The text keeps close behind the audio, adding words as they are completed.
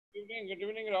Good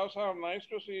evening, Rao sir. Nice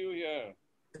to see you here.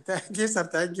 Thank you, sir.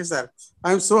 Thank you, sir.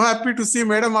 I'm so happy to see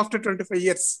Madam after 25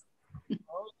 years. Oh,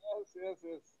 yes.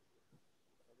 It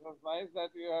was nice that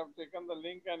you have taken the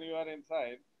link and you are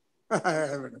inside.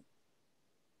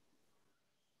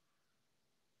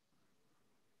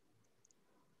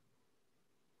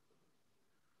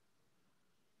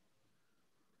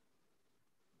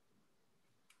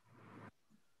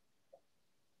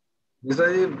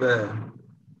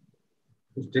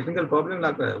 technical problem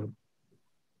लग रहा है.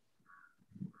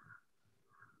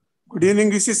 Good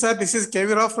evening, VC sir. This is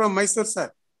Kevin Rao from Mysore,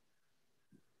 sir.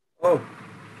 Oh,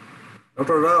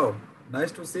 Dr. Rao,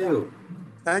 nice to see you.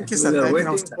 Thank you, We sir. are Thank you,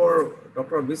 waiting sir. for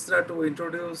Dr. Misra to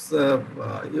introduce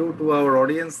you to our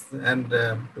audience and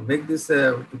to make this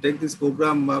to take this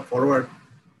program forward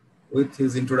with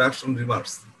his introduction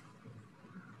remarks.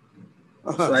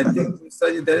 So I think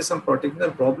Mr. Ji, there is some particular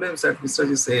problems that Mr.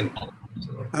 Ji is saying.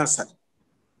 So, Sir.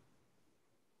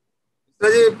 Mr.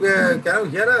 Ji, can you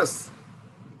hear us?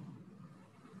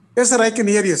 Yes, sir. I can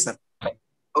hear you, sir.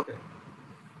 Okay.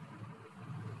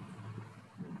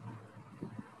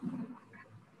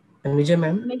 Vijay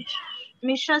ma'am.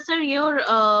 Mishra sir,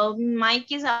 your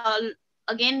mic is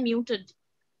again muted.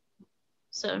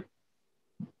 Sir.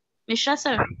 Mishra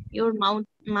sir, your mouth,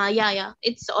 yeah,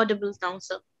 it's audible now,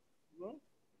 sir. No?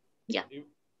 Yeah.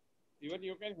 Even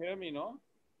you can hear me, no?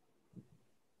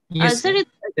 Yes, sir,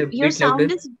 your sound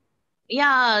louder. is,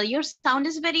 yeah, your sound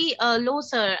is very low,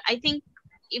 sir. I think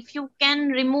if you can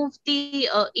remove the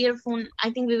earphone,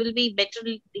 I think we will be better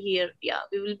here. Yeah,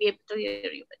 we will be able to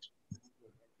hear you better.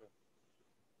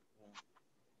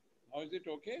 Now is it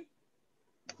okay?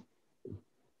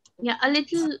 Yeah, a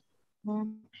little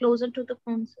closer to the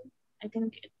phone, sir. I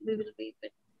think we will be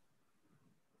better.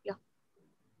 Yeah.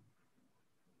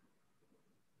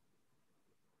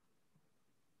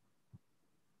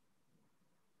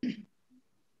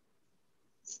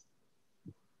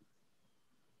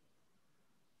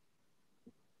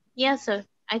 Yeah, sir.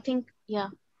 I think, yeah,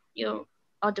 you're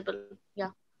audible.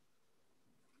 Yeah.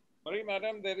 Sorry,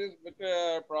 madam, there is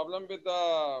a problem with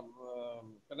the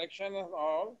connection and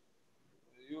all.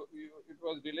 It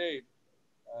was delayed.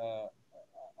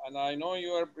 And I know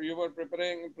you were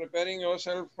preparing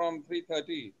yourself from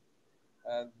 3:30.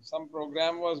 Some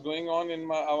program was going on in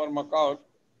our MAKAUT,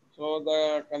 so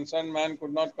the concerned man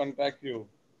could not contact you.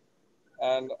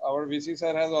 And our VC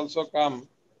sir has also come.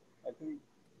 I think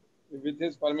with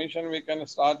his permission, we can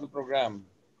start the program.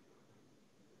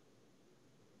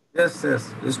 Yes.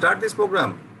 You start this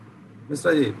program,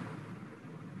 Mr. Ji.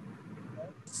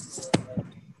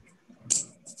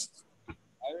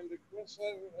 I will request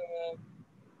sir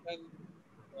can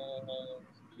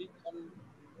speak some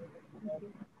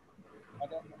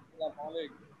Madam Achala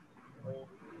Moulik,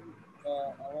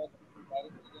 our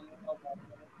Director General of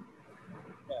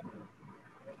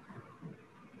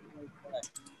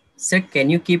Sir, can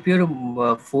you keep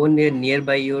your phone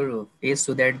nearby your face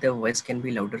so that the voice can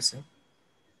be louder, sir?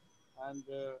 And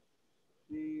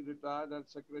she retired as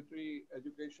Secretary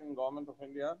Education, Government of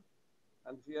India,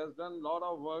 and she has done a lot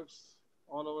of works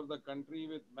all over the country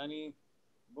with many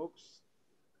books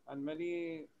and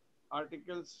many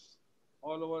articles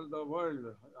all over the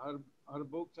world. Her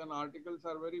books and articles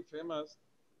are very famous.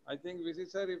 I think, VC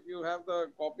sir, if you have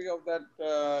the copy of that,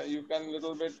 you can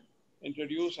little bit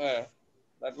introduce her.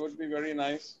 That would be very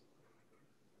nice.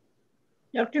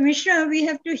 Dr. Mishra, we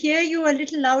have to hear you a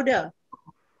little louder.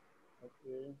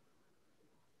 Okay.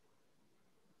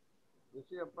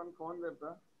 VC, upon phone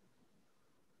leta.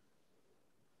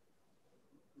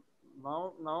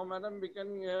 Now, madam, we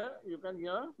can hear. You can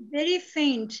hear. Very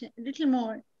faint, a little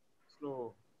more.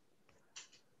 Slow.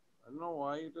 I don't know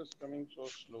why it is coming so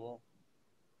slow.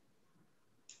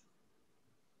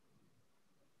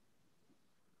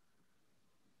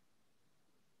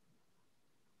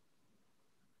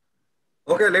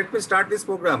 Okay, let me start this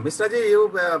program. Mr. Ji,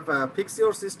 you fix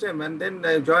your system and then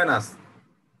join us.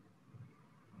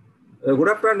 Good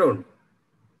afternoon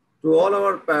to all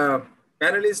our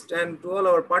panelists and to all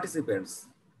our participants.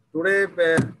 Today,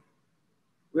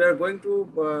 we are going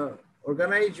to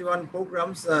organize one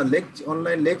programs,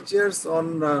 online lectures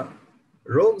on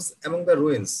rogues among the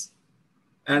ruins.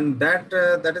 And that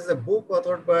is a book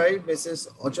authored by Mrs.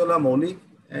 Achala Moulik.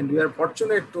 And we are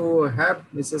fortunate to have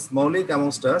Mrs. Moulik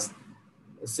amongst us.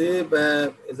 She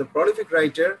is a prolific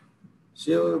writer.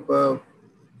 She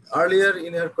earlier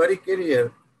in her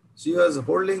career, she was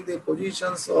holding the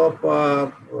positions of,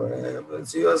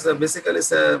 she was basically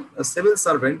a civil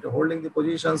servant holding the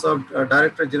positions of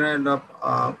Director General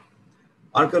of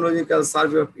Archaeological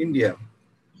Survey of India,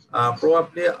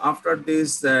 probably after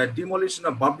this demolition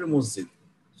of Babri Masjid.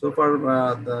 so far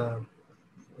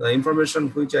the information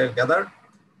which I gathered.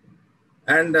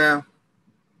 And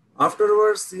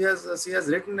afterwards, she has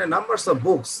written a numbers of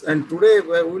books, and today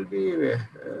we will be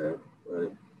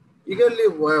eagerly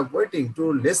waiting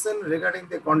to listen regarding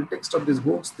the context of these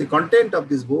books, the content of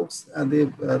these books, and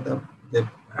the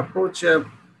approach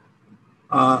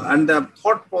and the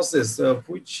thought process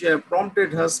which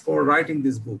prompted us for writing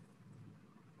this book.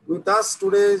 With us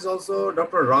today is also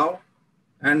Dr. Rao,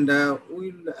 and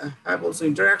we'll have also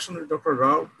interaction with Dr.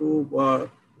 Rao to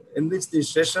enrich this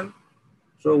session.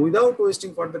 So without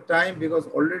wasting further time, because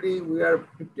already we are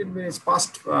 15 minutes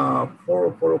past 4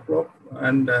 o'clock,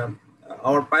 and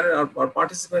our panel, our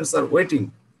participants are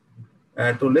waiting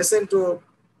to listen to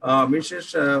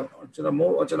Mrs. Achala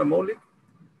Moulik.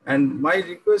 And my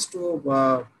request to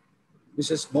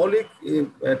Mrs. Moulik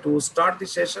to start the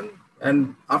session,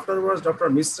 and afterwards Dr.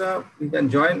 Misra, he can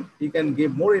join, he can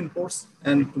give more inputs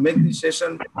and to make the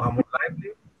session more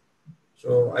lively.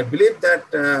 So I believe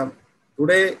that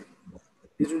today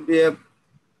it will be a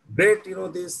great,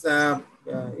 this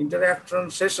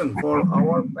interaction session for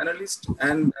our panelists,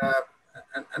 and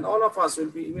all of us will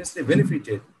be immensely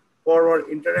benefited for our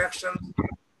interaction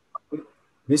with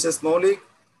Mrs. Moulik,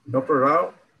 Dr.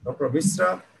 Rao, Dr.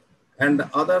 Misra, and the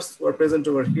others who are present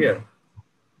over here.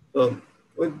 So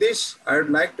with this, I would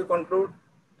like to conclude,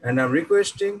 and I'm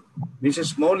requesting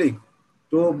Mrs. Moulik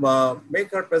to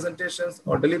make her presentations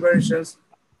or deliberations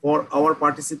for our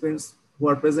participants who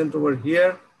are present over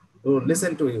here to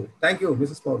listen to you. Thank you,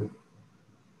 Mrs. Moulik.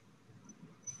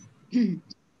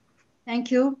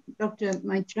 Thank you, Dr.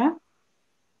 Maitra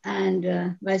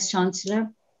and Vice Chancellor,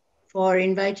 for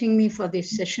inviting me for this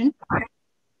session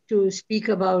to speak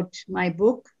about my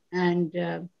book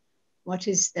and what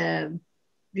is the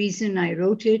reason I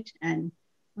wrote it and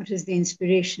what is the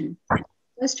inspiration.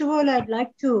 First of all, I'd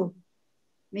like to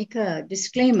make a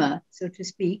disclaimer, so to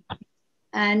speak.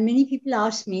 And many people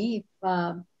ask me if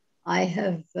I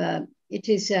have, it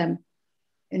is,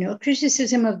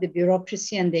 criticism of the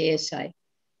bureaucracy and the ASI.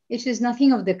 It is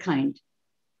nothing of the kind.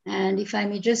 And if I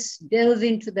may just delve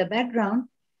into the background,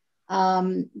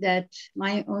 that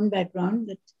my own background,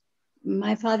 that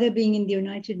my father being in the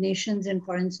United Nations and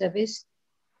Foreign Service,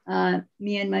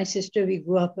 me and my sister, we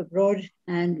grew up abroad,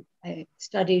 and I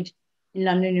studied in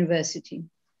London University.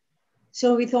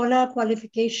 So with all our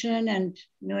qualification and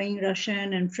knowing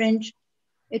Russian and French,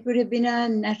 it would have been a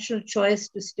natural choice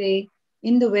to stay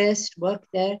in the West, work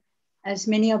there, as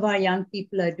many of our young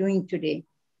people are doing today.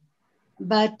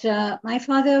 But my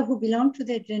father, who belonged to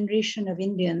that generation of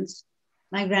Indians,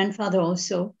 my grandfather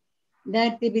also,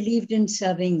 that they believed in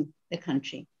serving the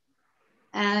country.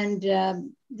 And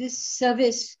this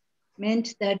service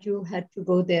meant that you had to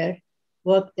go there,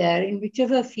 work there in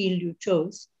whichever field you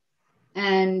chose.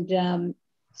 And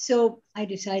so I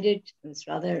decided, I was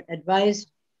rather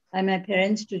advised by my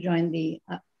parents to join the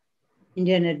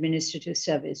Indian Administrative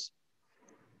Service.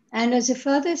 And as a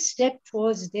further step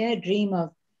towards their dream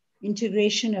of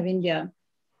integration of India,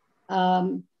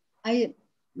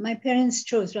 my parents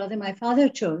chose, rather my father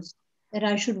chose, that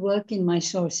I should work in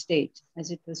Mysore state,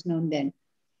 as it was known then.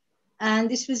 And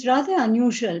this was rather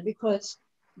unusual because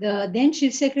the then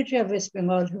Chief Secretary of West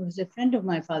Bengal, who was a friend of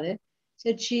my father,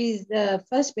 said she's the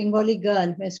first Bengali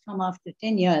girl who has come after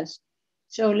 10 years.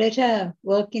 So let her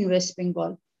work in West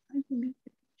Bengal. I can make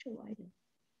the picture wider.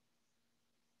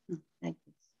 Like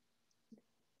this.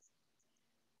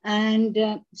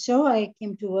 And so I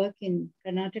came to work in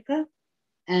Karnataka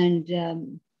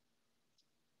and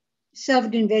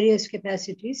served in various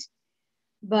capacities,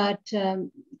 but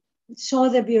saw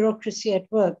the bureaucracy at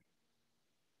work.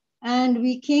 And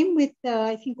we came with,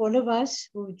 I think all of us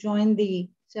who joined the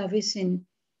service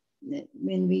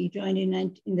when we joined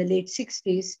in the late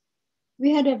 60s,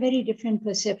 we had a very different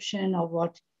perception of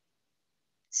what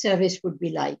service would be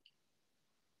like.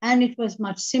 And it was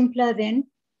much simpler then,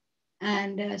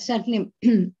 and certainly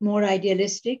more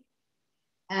idealistic.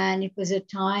 And it was a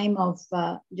time of,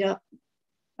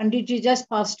 Panditji just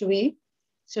passed away.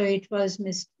 So it was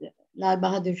Mr. Lal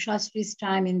Bahadur Shastri's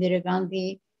time, Indira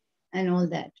Gandhi, and all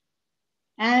that.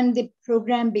 And the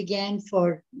program began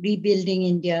for rebuilding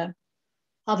India.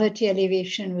 Poverty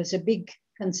alleviation was a big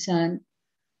concern.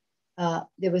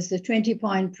 There was the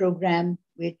 20-point program,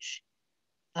 which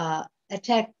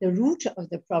attacked the root of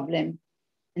the problem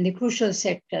in the crucial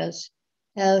sectors: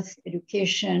 health,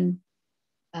 education,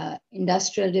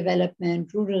 industrial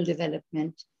development, rural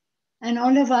development. And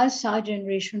all of us, our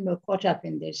generation, were caught up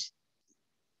in this.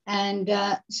 And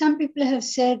some people have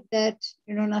said that,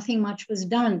 nothing much was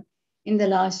done in the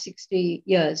last 60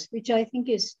 years, which I think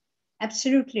is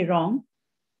absolutely wrong,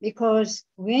 because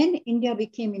when India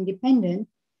became independent,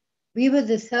 we were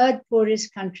the third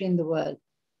poorest country in the world.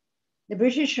 The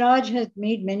British Raj had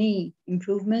made many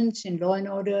improvements in law and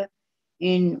order,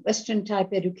 in Western type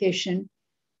education,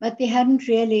 but they hadn't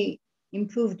really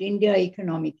improved India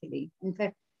economically. In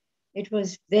fact, it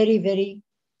was very, very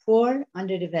poor,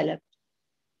 underdeveloped.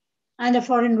 And a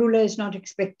foreign ruler is not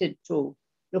expected to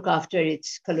look after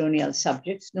its colonial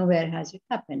subjects. Nowhere has it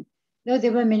happened, though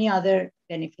there were many other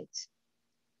benefits.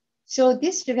 So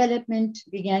this development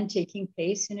began taking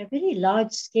place in a very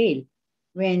large scale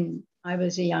when I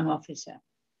was a young officer.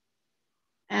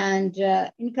 And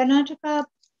in Karnataka,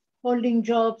 holding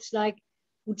jobs like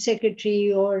food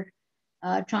secretary or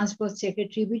transport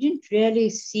secretary, we didn't really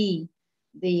see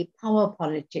the power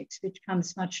politics, which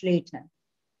comes much later.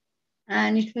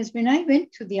 And it was when I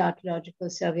went to the Archaeological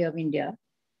Survey of India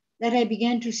that I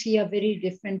began to see a very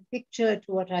different picture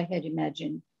to what I had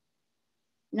imagined.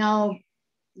 Now,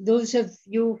 those of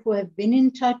you who have been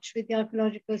in touch with the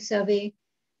Archaeological Survey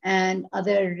and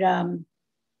other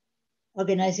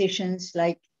organizations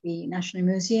like the National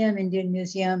Museum, Indian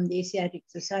Museum, the Asiatic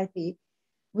Society,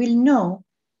 will know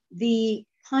the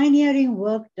pioneering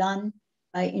work done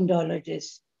by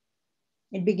Indologists.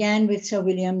 It began with Sir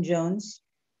William Jones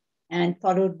and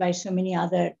followed by so many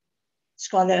other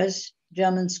scholars,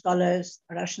 German scholars,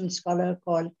 a Russian scholar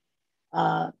called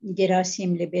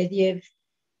Gerasim Lebediev.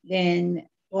 Then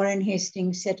Warren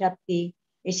Hastings set up the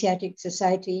Asiatic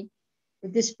Society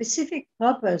with the specific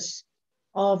purpose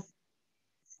of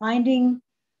finding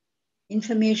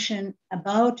information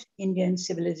about Indian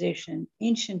civilization,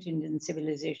 ancient Indian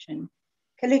civilization,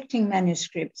 collecting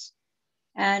manuscripts.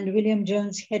 And William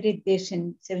Jones headed this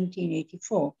in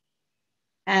 1784.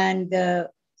 And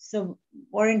so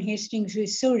Warren Hastings, who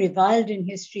is so reviled in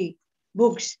history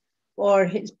books for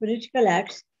his political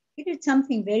acts, he did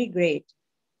something very great.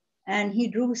 And he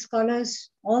drew scholars,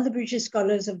 all the British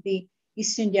scholars of the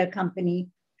East India Company,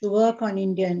 to work on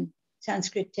Indian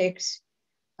Sanskrit texts,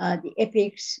 the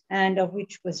epics, and of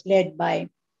which was led by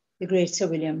the great Sir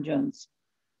William Jones.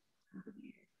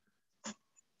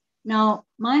 Now,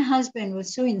 my husband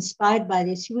was so inspired by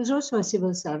this. He was also a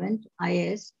civil servant,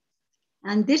 IAS.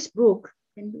 And this book,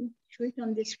 can we show it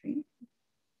on the screen?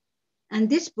 And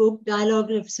this book,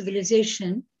 Dialogue of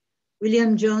Civilization,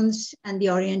 William Jones and the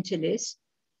Orientalists,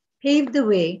 paved the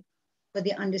way for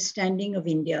the understanding of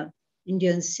India,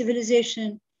 India's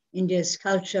civilization, India's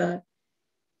culture,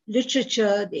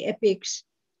 literature, the epics.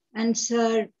 And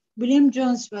Sir William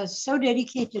Jones was so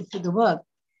dedicated to the work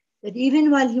that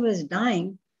even while he was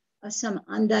dying of some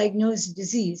undiagnosed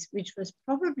disease, which was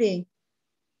probably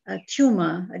a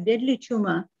tumor, a deadly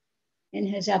tumor in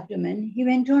his abdomen, he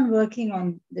went on working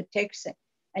on the text.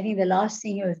 I think the last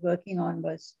thing he was working on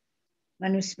was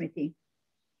Manusmriti.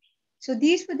 So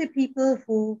these were the people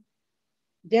who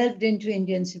delved into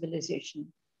Indian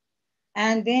civilization.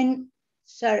 And then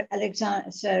Sir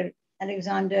Alexander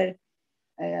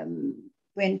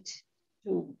went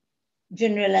to,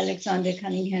 General Alexander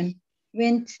Cunningham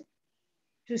went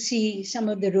to see some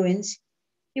of the ruins.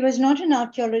 He was not an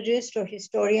archaeologist or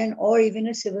historian or even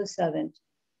a civil servant.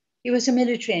 He was a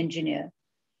military engineer.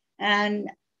 And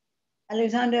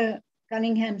Alexander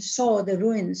Cunningham saw the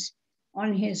ruins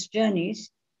on his journeys,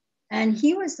 and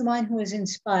he was the one who was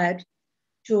inspired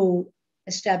to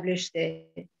establish the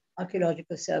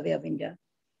Archaeological Survey of India.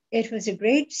 It was a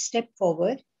great step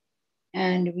forward,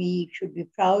 and we should be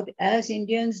proud as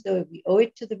Indians, though we owe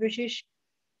it to the British,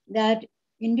 that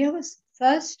India was the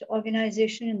first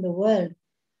organization in the world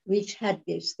which had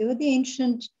this. There were the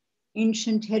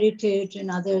ancient heritage and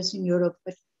others in Europe,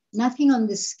 but nothing on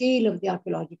the scale of the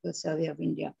Archaeological Survey of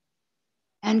India.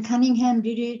 And Cunningham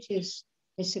did it, his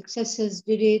successors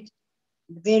did it,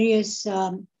 various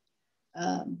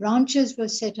branches were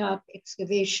set up,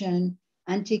 excavation,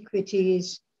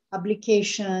 antiquities,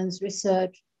 publications,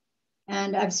 research.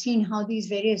 And I've seen how these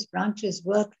various branches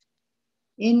worked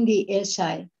in the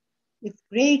ASI with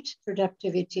great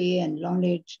productivity and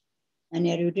knowledge and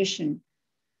erudition.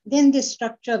 Then the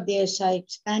structure of the ASI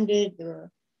expanded, there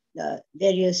were the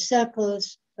various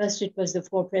circles. First it was the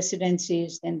 4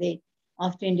 presidencies, then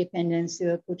after independence, they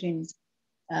were put in,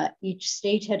 each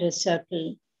state had a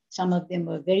circle. Some of them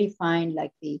were very fine,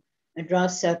 like the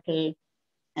Madras Circle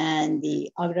and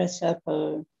the Agra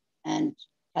Circle and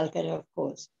Calcutta, of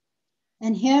course.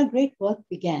 And here great work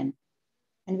began.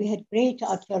 And we had great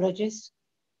archaeologists,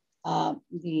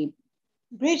 the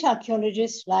great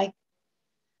archaeologists like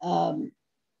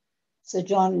Sir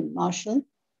John Marshall.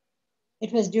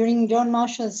 It was during John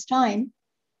Marshall's time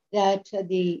that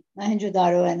the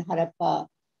Mohenjo-daro and Harappa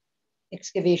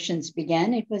excavations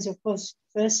began. It was, of course,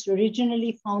 first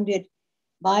originally founded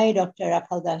by Dr.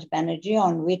 Akhal Das Banerjee,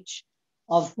 on which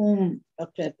of whom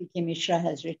Dr. P.K. Mishra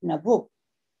has written a book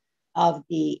of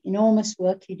the enormous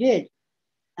work he did.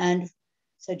 And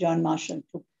Sir John Marshall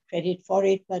took credit for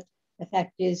it, but the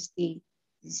fact is these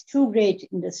two great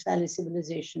Indus Valley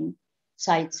civilization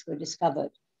sites were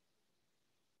discovered,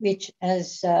 which,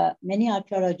 as many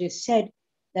archaeologists said,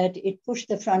 that it pushed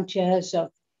the frontiers of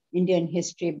Indian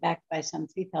history back by some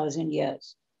 3,000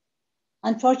 years.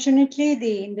 Unfortunately,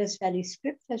 the Indus Valley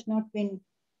script has not been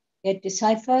yet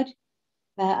deciphered.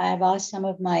 I've asked some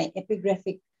of my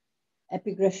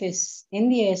epigraphists in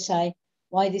the ASI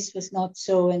why this was not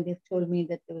so, and they've told me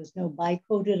that there was no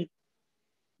bicodal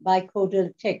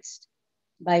text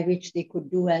by which they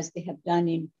could do as they have done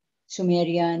in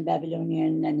Sumerian,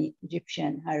 Babylonian, and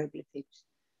Egyptian hieroglyphics.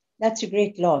 That's a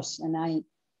great loss, and I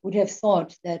would have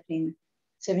thought that in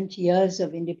 70 years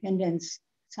of independence,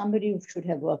 somebody should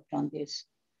have worked on this.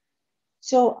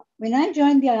 So when I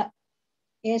joined the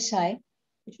ASI,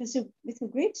 it was with a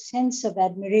great sense of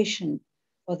admiration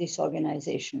for this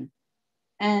organization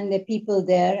and the people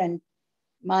there, and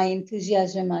my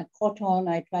enthusiasm, I caught on.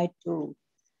 I tried to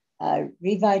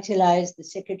revitalize the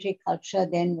secretary culture.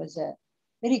 Then was a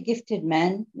very gifted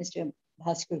man, Mr.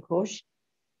 Bhaskar Ghosh,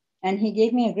 and he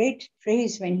gave me a great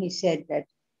praise when he said that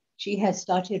she has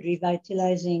started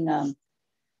revitalizing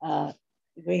a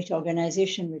great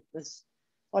organization which was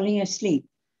falling asleep.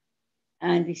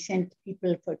 And we sent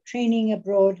people for training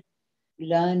abroad,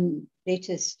 learn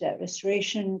latest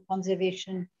restoration,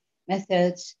 conservation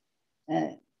methods,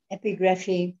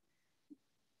 epigraphy.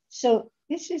 So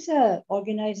this is an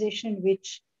organization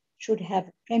which should have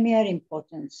premier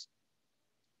importance.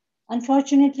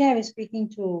 Unfortunately, I was speaking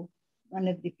to one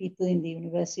of the people in the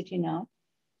university now.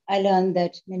 I learned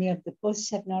that many of the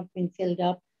posts have not been filled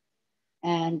up,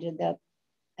 and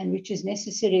which is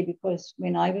necessary because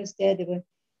when I was there were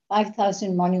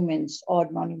 5,000 monuments,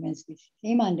 odd monuments, which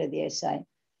came under the SI.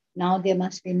 Now there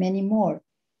must be many more,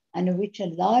 and of which a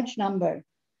large number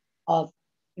of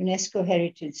UNESCO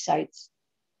heritage sites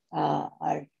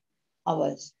are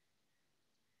ours.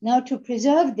 Now, to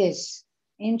preserve this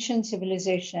ancient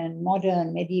civilization,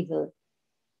 modern, medieval,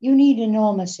 you need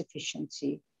enormous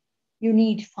efficiency. You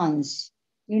need funds.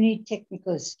 You need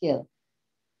technical skill.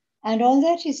 And all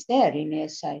that is there in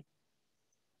ASI.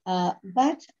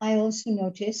 But I also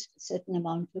noticed a certain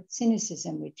amount of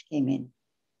cynicism which came in.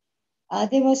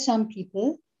 There were some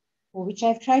people, which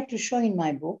I've tried to show in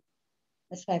my book,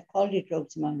 that's why I've called it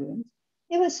Rogues Among Ruins.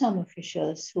 There were some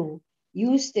officials who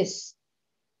used this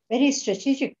very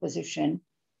strategic position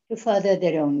to further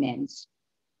their own ends.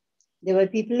 There were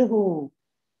people who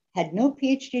had no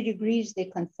PhD degrees, they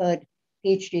conferred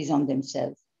PhDs on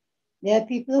themselves. There are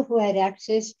people who had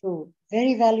access to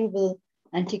very valuable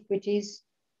antiquities.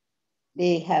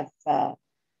 They have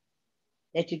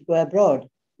let it go abroad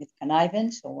with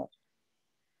connivance or what.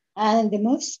 And the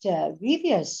most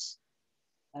grievous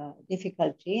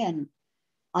difficulty and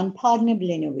unpardonable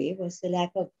in a way was the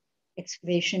lack of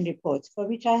excavation reports, for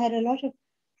which I had a lot of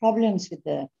problems with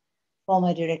the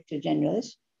former director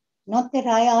generals. Not that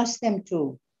I asked them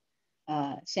to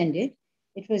send it.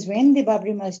 It was when the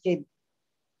Babri Masjid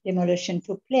demolition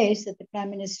took place that the Prime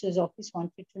Minister's office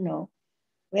wanted to know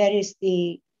where is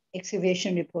the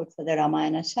excavation report for the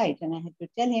Ramayana site. And I had to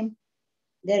tell him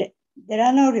there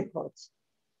are no reports.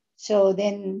 So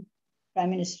then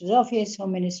Prime Minister's office,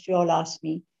 Home Ministry all asked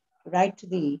me to write to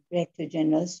the Director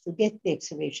Generals to get the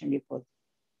excavation report.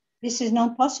 This is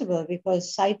not possible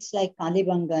because sites like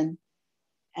Kalibangan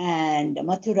and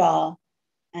Mathura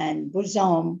and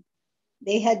Burzaum,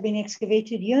 they had been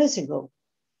excavated years ago.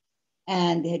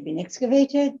 And they had been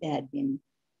excavated, they had been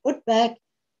put back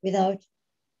without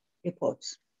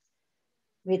reports,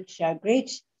 which a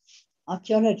great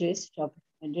archaeologist,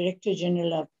 Director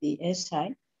General of the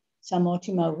SI, Sir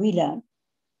Mortimer Wheeler,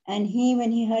 and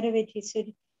when he heard of it, he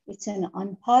said, it's an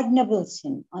unpardonable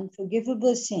sin,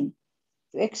 unforgivable sin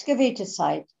to excavate a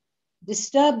site,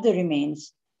 disturb the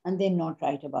remains, and then not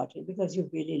write about it because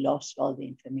you've really lost all the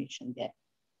information there.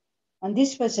 And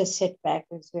this was a setback,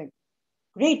 it was a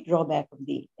great drawback of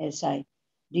the SI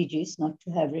DGs not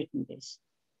to have written this.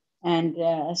 And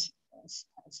as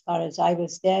far as I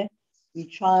was there, we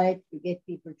tried to get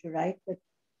people to write, but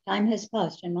time has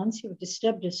passed. And once you've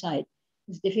disturbed a site,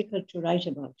 it's difficult to write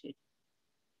about it.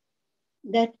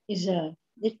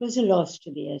 It was a loss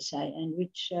to the SI, and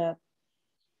which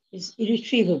is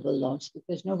irretrievable loss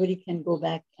because nobody can go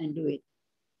back and do it.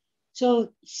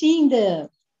 So seeing the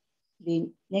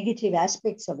negative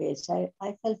aspects of ASI,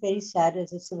 I felt very sad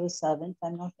as a civil servant.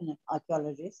 I'm not an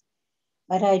archaeologist,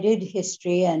 but I did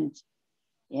history and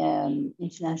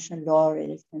international law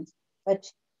relations.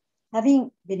 But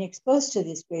having been exposed to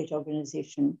this great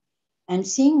organization and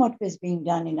seeing what was being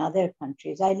done in other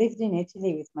countries. I lived in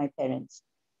Italy with my parents.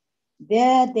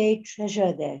 There they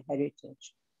treasure their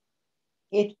heritage.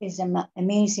 It is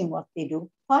amazing what they do,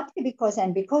 partly because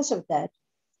of that,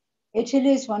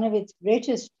 Italy is one of its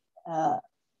greatest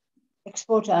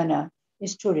export earner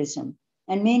is tourism,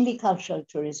 and mainly cultural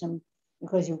tourism,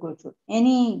 because you go to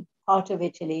any part of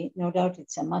Italy, no doubt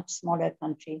it's a much smaller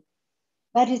country,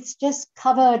 but it's just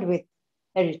covered with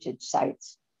heritage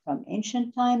sites from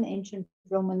ancient time, ancient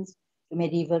Romans, to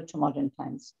medieval to modern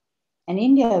times. And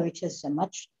India, which has a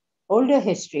much older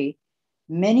history,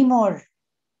 many more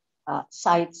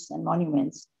sites and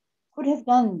monuments, could have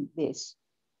done this,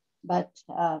 but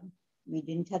we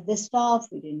didn't have the staff,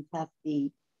 we didn't have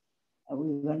we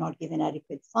were not given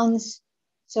adequate funds.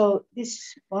 So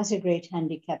this was a great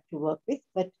handicap to work with,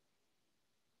 but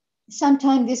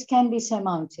sometimes this can be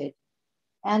surmounted.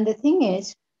 And the thing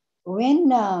is, when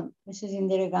Mrs.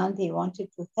 Indira Gandhi wanted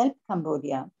to help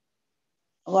Cambodia,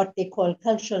 what they call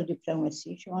cultural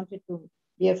diplomacy, she wanted to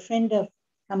be a friend of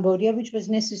Cambodia, which was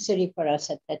necessary for us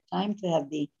at that time to have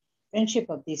the friendship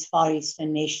of these Far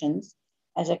Eastern nations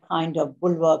as a kind of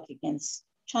bulwark against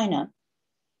China.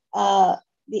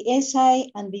 The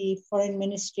SI and the Foreign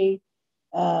Ministry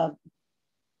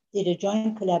did a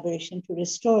joint collaboration to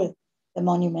restore the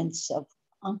monuments of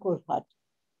Angkor Wat.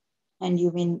 And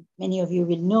many of you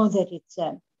will know that it's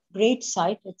a great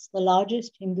site. It's the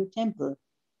largest Hindu temple,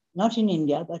 not in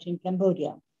India, but in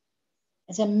Cambodia.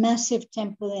 It's a massive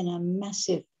temple and a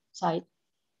massive site.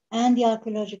 And the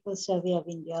Archaeological Survey of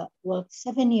India worked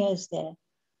 7 years there.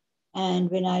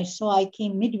 And when I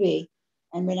came midway,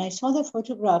 and when I saw the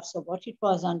photographs of what it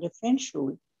was under French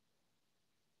rule,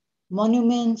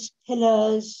 monuments,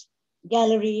 pillars,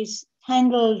 galleries,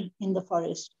 tangled in the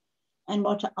forest. And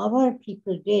what our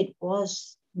people did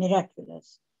was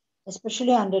miraculous,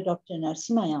 especially under Dr.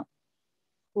 Narasimha,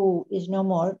 who is no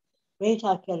more, great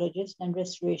archaeologist and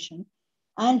restoration.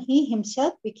 And he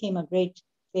himself became a great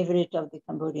favorite of the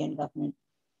Cambodian government.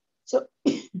 So,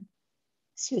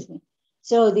 excuse me.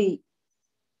 So the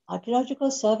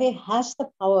Archaeological Survey has the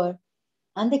power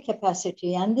and the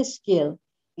capacity and the skill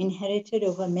inherited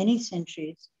over many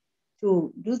centuries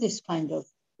to do this kind of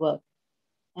work.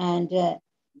 And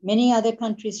many other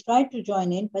countries tried to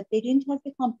join in, but they didn't have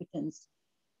the competence.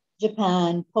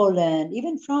 Japan, Poland,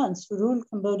 even France, who ruled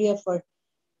Cambodia for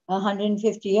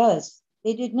 150 years,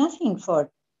 they did nothing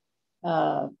for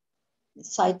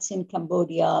sites in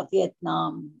Cambodia,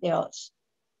 Vietnam, Laos,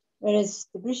 whereas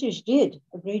the British did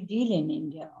a great deal in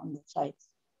India on the sites.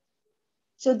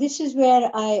 So this is where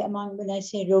when I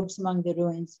say rogues among the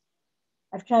ruins,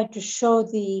 I've tried to show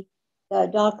the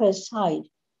darker side,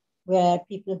 where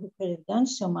people who could have done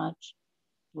so much,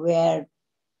 where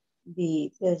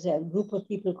there's a group of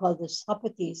people called the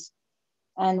Sapatis,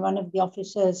 and one of the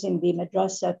officers in the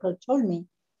Madras circle told me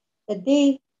that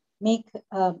they make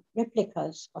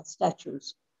replicas of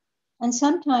statues. And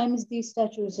sometimes these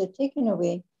statues are taken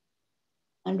away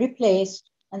and replaced,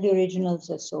 and the originals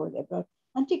are sold abroad.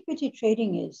 Antiquity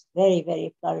trading is very,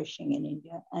 very flourishing in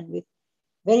India, and with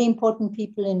very important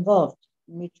people involved,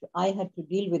 in which I had to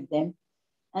deal with them.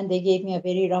 And they gave me a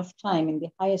very rough time in the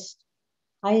highest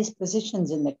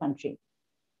positions in the country.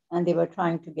 And they were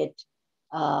trying to get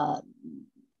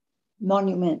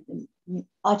monument,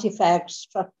 artifacts,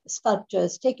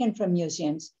 sculptures taken from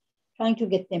museums, trying to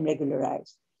get them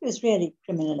regularized. It was really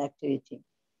criminal activity.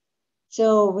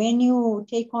 So when you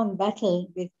take on battle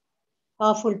with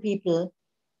powerful people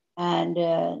and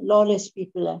lawless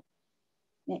people,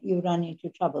 you run into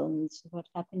trouble. And this is what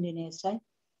happened in ASI.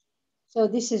 So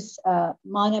this is a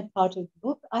minor part of the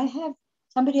book.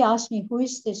 Somebody asked me, who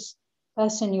is this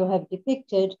person you have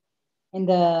depicted in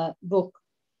the book,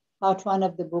 part 1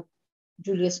 of the book,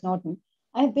 Julius Norton?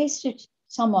 I based it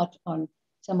somewhat on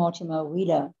Sir Mortimer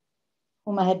Wheeler,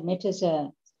 whom I had met as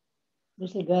a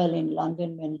little girl in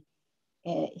London when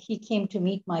he came to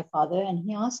meet my father, and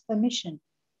he asked permission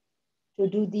to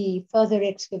do the further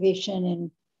excavation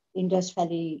in Indus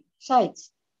Valley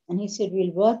sites. And he said,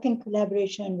 we'll work in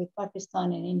collaboration with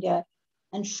Pakistan and India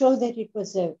and show that it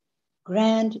was a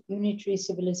grand unitary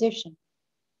civilization.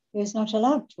 He was not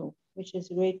allowed to, which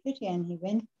is a great pity. And he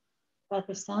went to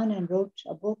Pakistan and wrote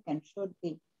a book and showed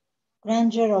the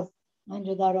grandeur of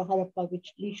Mohenjo-daro, Harappa,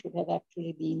 which we should have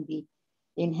actually been the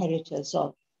inheritors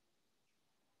of.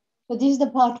 So this is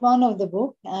the part 1 of the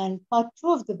book, and part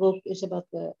 2 of the book is about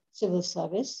the civil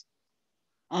service.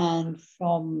 And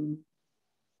from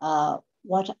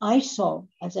what I saw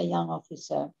as a young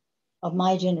officer of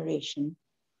my generation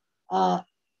to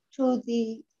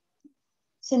the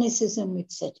cynicism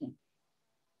which set in.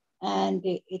 And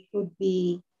it would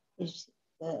be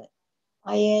the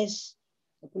IAS,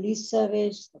 the police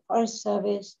service, the forest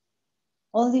service,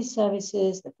 all these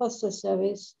services, the postal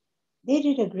service, they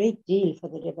did a great deal for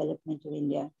the development of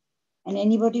India. And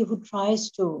anybody who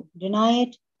tries to deny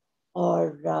it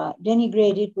or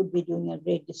denigrate it would be doing a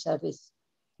great disservice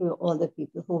to all the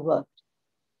people who worked.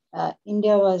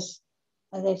 India was,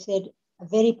 as I said, a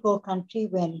very poor country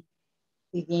when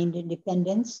we gained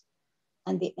independence,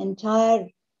 and the entire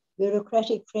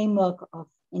bureaucratic framework of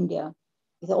India,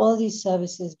 with all these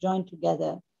services joined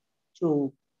together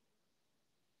to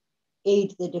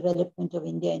aid the development of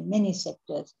India in many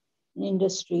sectors, in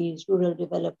industries, rural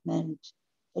development,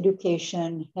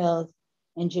 education, health,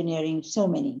 engineering, so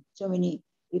many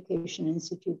education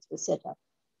institutes were set up.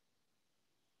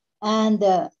 And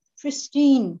the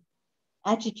pristine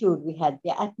attitude we had,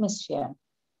 the atmosphere,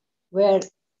 where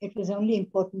it was only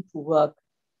important to work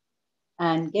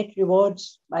and get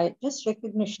rewards by just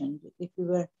recognition. If we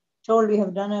were told we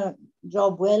have done a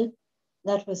job well,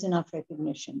 that was enough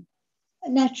recognition.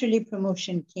 And naturally,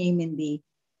 promotion came in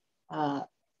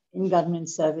government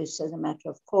service as a matter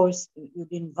of course. You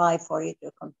didn't vie for it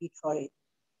or compete for it.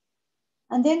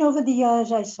 And then over the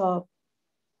years, I saw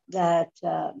that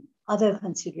other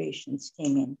considerations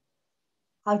came in.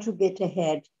 How to get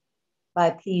ahead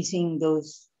by pleasing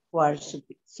those who are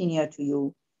senior to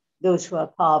you, those who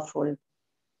are powerful.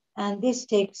 And this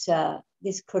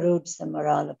corrodes the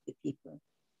morale of the people.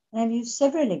 And I've used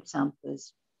several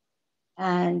examples.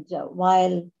 And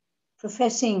while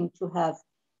professing to have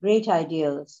great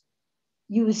ideals,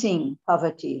 using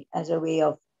poverty as a way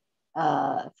of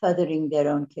furthering their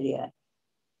own career,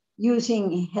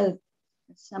 using health,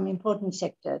 some important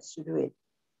sectors to do it.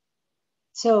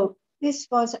 So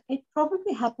it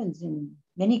probably happens in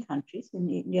many countries, and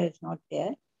India is not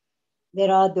there.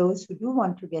 There are those who do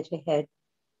want to get ahead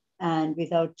and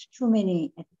without too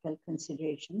many ethical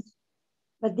considerations,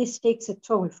 but this takes a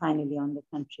toll finally on the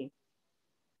country.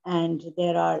 And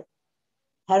there are,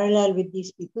 parallel with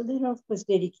these people, there are of course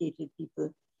dedicated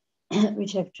people,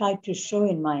 which I've tried to show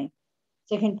in my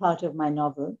second part of my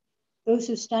novel, those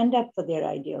who stand up for their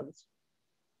ideals,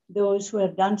 those who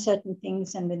have done certain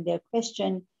things, and when they're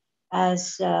questioned,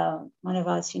 as one of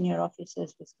our senior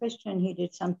officers was questioned, he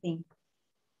did something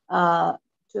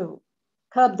to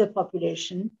curb the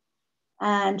population,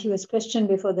 and he was questioned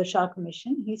before the Shah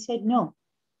Commission. He said, no,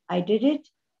 I did it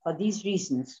for these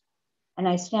reasons, and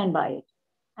I stand by it.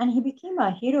 And he became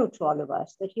a hero to all of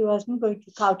us, that he wasn't going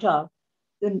to kowtow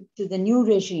to the new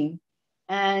regime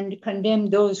and condemn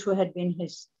those who had been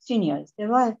his seniors. There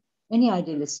were many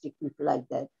idealistic people like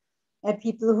that. There are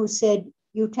people who said,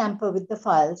 you tamper with the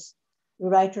files, you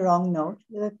write a wrong note.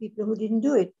 There were people who didn't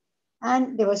do it.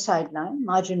 And they were sidelined,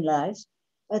 marginalized,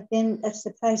 but then that's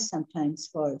the price sometimes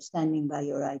for standing by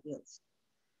your ideals.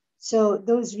 So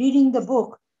those reading the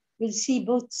book will see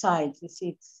both sides. You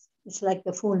see, it's like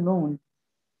the full moon.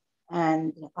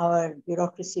 And our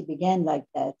bureaucracy began like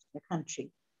that, the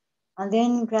country. And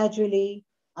then gradually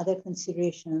other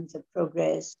considerations of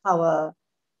progress, power,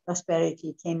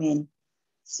 prosperity came in.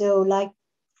 So like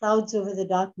clouds over the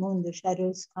dark moon, the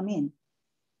shadows come in.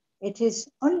 It is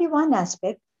only one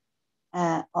aspect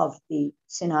of the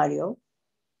scenario.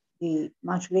 The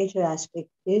much greater aspect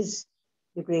is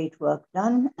the great work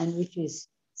done, and which is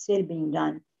still being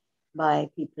done by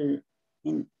people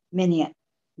in the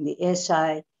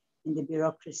airside, in the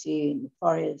bureaucracy, in the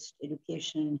forest,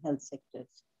 education, health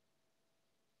sectors.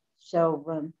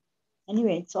 So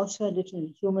anyway, it's also a little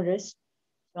humorous.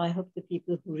 So I hope the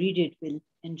people who read it will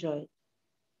enjoy it.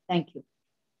 Thank you.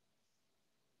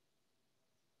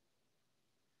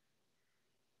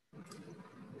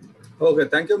 Okay,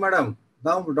 thank you, madam.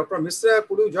 Now, Dr. Misra,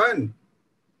 could you join?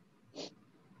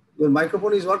 Your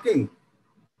microphone is working.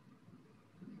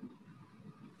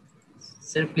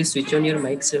 Sir, please switch on your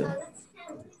mic, sir.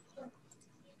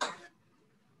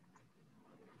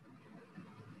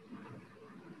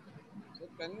 Sir,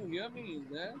 can you hear me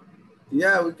there?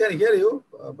 Yeah, we can hear you,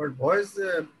 but voice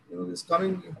is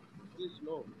coming It's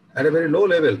low. at a very low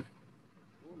level.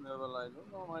 Low level, I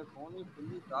don't know. My phone is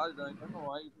fully charged. I don't know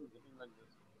why it is getting like this.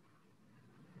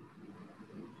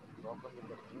 Problem with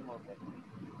the phone or something.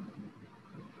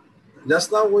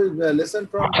 Just now we listened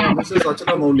from Mrs.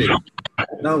 Achala Moulik.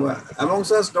 Now,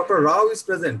 amongst us, Dr. Rao is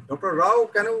present. Dr. Rao,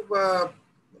 can you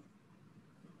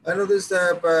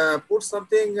put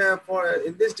something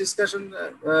in this discussion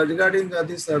regarding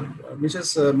this?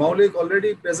 Mrs. Moulik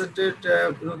already presented,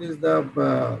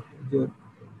 the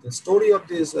story of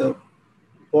this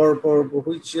for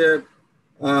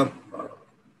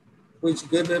which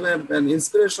gave him an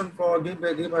inspiration gave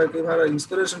her an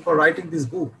inspiration for writing this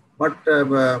book. But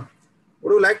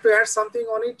would you like to add something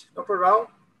on it, Dr. Rao?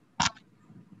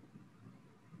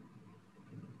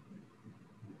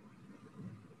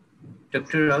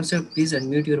 Dr. Rao sir, please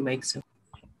unmute your mic, sir.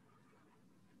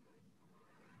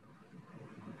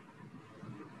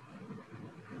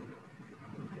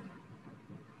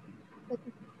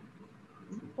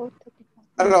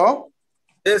 Hello.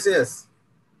 Yes, yes.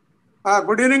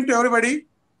 Good evening to everybody.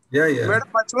 Yeah, yeah. Madam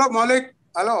Achala, Moulik.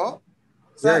 Hello.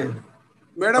 Sir. Yeah, yeah.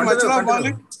 Madam Continue, Achala,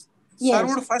 continue. Moulik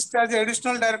served first as the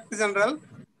Additional Director General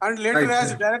and later Right, as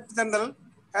right. Director General,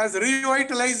 has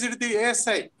revitalized the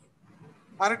ASI.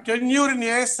 Her tenure in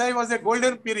ASI was a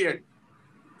golden period.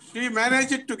 She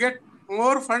managed to get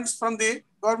more funds from the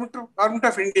government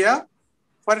of India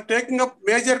for taking up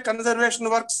major conservation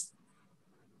works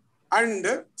and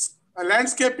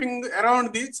landscaping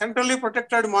around the centrally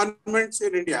protected monuments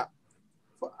in India,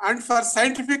 and for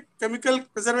scientific chemical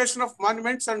preservation of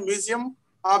monuments and museum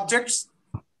objects,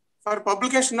 for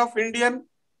publication of Indian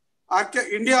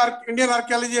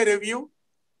Archaeology Review.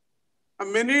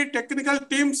 Many technical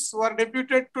teams were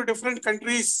deputed to different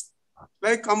countries,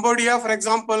 like Cambodia, for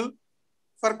example,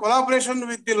 for collaboration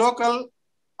with the local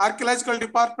archaeological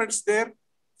departments there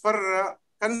for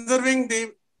conserving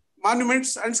the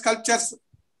monuments and sculptures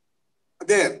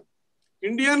there.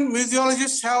 Indian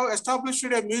museologists have established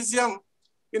a museum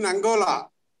in Angola.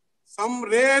 Some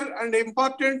rare and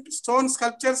important stone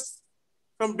sculptures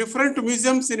from different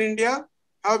museums in India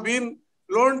have been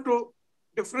loaned to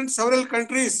several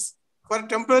countries for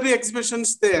temporary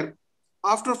exhibitions there,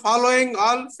 after following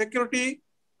all security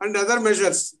and other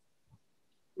measures.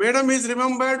 Madam is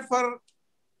remembered for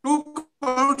 2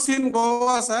 counts in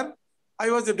Goa, sir.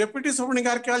 I was a deputy superintending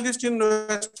archaeologist in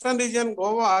Western region,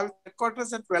 Goa, with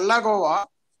headquarters at Vella, Goa.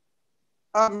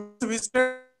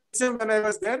 Visited when I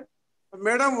was there.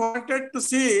 Madam wanted to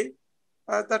see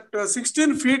that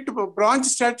 16 feet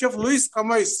bronze statue of Luis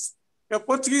Camões, a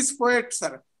Portuguese poet,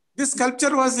 sir. This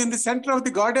sculpture was in the center of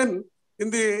the garden in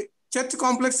the church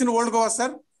complex in Old Goa,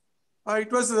 sir.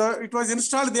 It was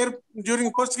installed there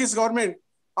during Portuguese government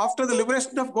after the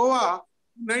liberation of Goa,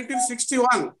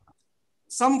 1961.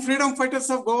 Some freedom fighters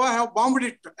of Goa have bombed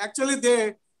it. Actually,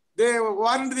 they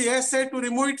warned the ASI to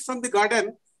remove it from the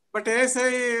garden, but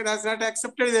ASI has not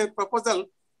accepted the proposal.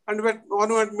 And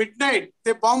on midnight,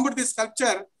 they bombed the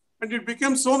sculpture and it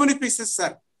became so many pieces,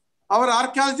 sir. Our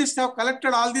archaeologists have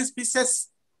collected all these pieces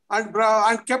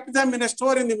and kept them in a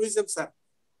store in the museum, sir.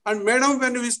 And madam,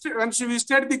 when she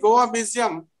visited the Goa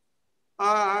Museum,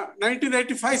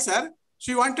 1985, sir,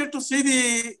 she wanted to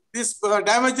see this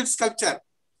damaged sculpture.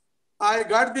 I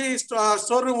got the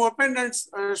storeroom opened and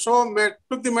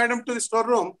took the madam to the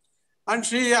storeroom, and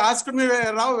she asked me,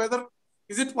 Rao, whether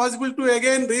is it possible to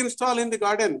again reinstall in the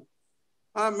garden.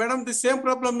 Madam, the same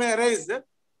problem may arise.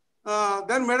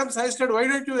 Then madam suggested, why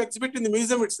don't you exhibit in the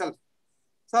museum itself?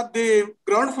 So the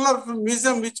ground floor of the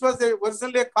museum, which was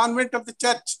originally a convent of the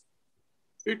church,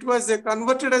 it was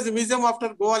converted as a museum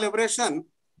after Goa liberation.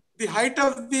 The height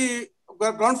of the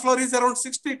ground floor is around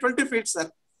 20 feet, sir,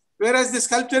 whereas the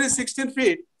sculpture is 16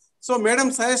 feet. So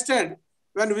madam suggested,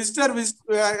 when visitor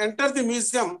enter the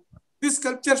museum, this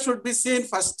sculpture should be seen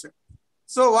first.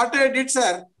 So what I did,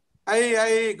 sir,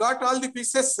 I got all the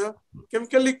pieces,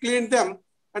 chemically cleaned them,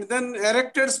 and then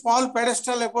erected small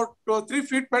pedestal, about 2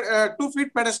 feet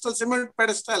pedestal, cement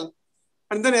pedestal,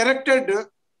 and then erected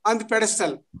on the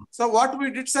pedestal. So what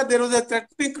we did, sir, there was a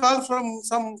threatening call from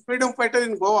some freedom fighter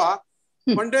in Goa.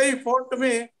 One day he phoned to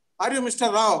me, are you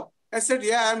Mr. Rao? I said,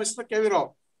 yeah, I am Mr. K.V.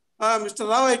 Rao. Mr.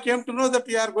 Rao, I came to know that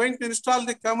you are going to install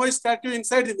the Camões statue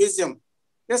inside the museum.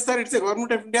 Yes, sir, it's a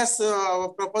government of India's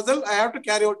proposal. I have to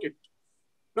carry out it.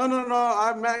 No.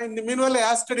 In the meanwhile, I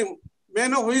asked him, may I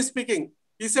know who is speaking?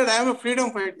 He said, I am a freedom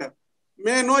fighter.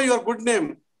 May I know your good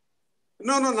name?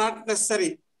 No, not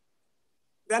necessary.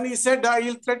 Then he said,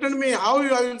 he'll threaten me, how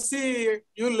I will see,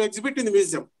 you will exhibit in the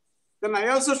museum. Then I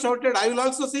also shouted, I will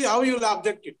also see how you will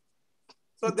object it.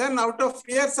 So then out of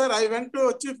fear, sir, I went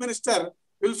to Chief Minister.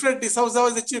 Wilfred de Souza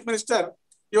was the Chief Minister.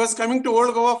 He was coming to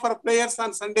Old Goa for prayers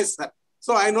on Sundays, sir.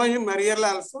 So I know him very well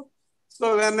also.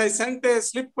 So when I sent a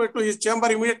slip to his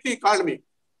chamber, immediately he called me.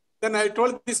 Then I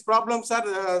told this problem,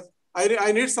 sir,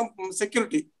 I need some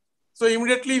security. So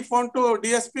immediately he phoned to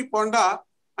DSP Ponda,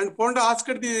 and Ponda asked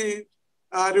the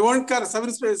Rivondkar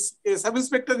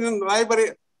sub-inspector in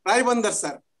Raibandar,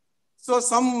 sir. So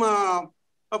some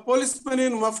policemen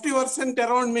in Mufti were sent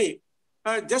around me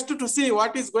just to see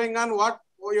what is going on,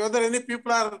 whether any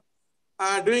people are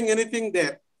doing anything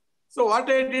there. So what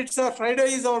I did, sir,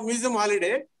 Friday is our museum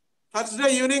holiday.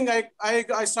 Thursday evening,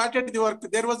 I started the work.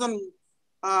 There was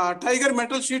a Tiger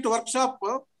metal sheet workshop,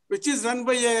 which is run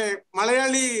by a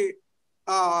Malayali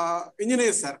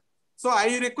engineer, sir. So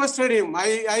I requested him,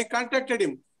 I contacted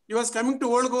him. He was coming to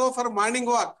Old Goa for morning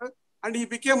walk, and he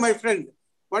became my friend.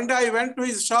 One day I went to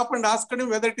his shop and asked him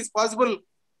whether it is possible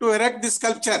to erect this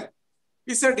sculpture.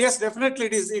 He said, yes, definitely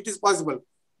it is possible.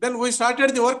 Then we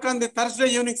started the work on the Thursday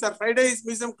evening, sir. Friday is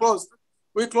museum closed.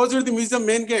 We closed the museum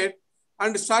main gate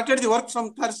and started the work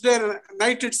from Thursday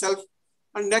night itself.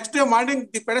 And next day morning,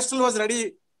 the pedestal was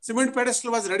ready. Cement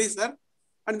pedestal was ready, sir.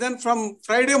 And then from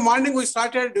Friday morning, we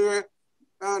started,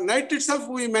 night itself,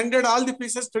 we mended all the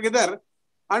pieces together.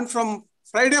 And from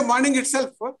Friday morning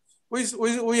itself,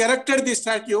 we erected the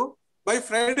statue. By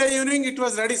Friday evening, it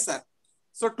was ready, sir.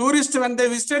 So tourists, when they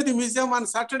visited the museum on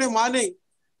Saturday morning,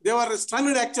 they were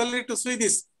stunned actually to see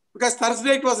this, because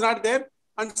Thursday it was not there,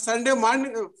 and Saturday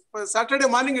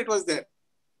morning it was there.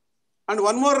 And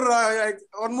one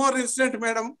more incident,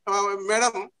 madam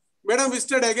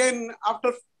visited again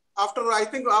after I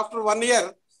think after 1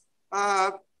 year.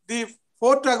 The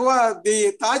Fort Aguada,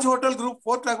 the Taj Hotel Group,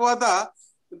 Fort Aguada,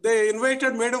 they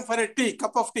invited madam for a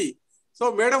cup of tea.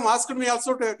 So madam asked me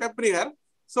also to accompany her.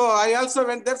 So I also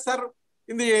went there, sir.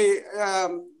 In the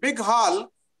big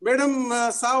hall, madam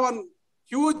saw one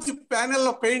huge panel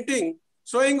of painting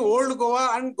showing old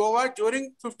Goa and Goa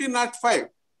during 1505.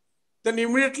 Then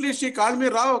immediately she called me,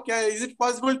 Rao, is it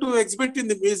possible to exhibit in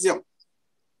the museum?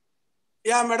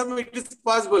 Yeah, madam, it is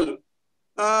possible.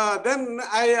 Then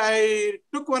I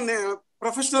took one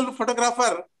professional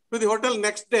photographer to the hotel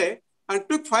next day and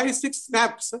took 5-6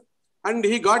 snaps, and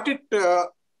he got it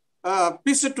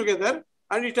pieced together,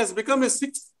 and it has become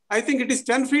I think it is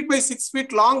 10 feet by 6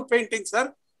 feet long painting,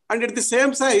 sir. And at the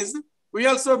same size, we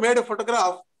also made a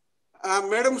photograph.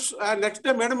 Next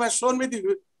day, madam has shown me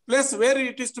the place where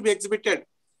it is to be exhibited.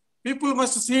 People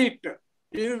must see it.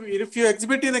 If you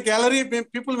exhibit in a gallery,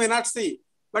 people may not see.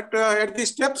 But at the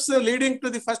steps leading to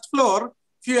the first floor,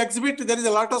 if you exhibit, there is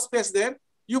a lot of space there.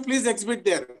 You please exhibit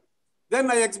there. Then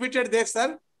I exhibited there,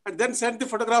 sir, and then sent the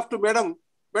photograph to madam.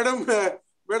 Madam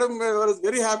was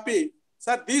very happy.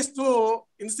 Sir, these two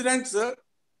incidents,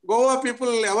 Goa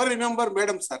people ever remember,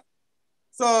 madam, sir.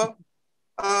 So,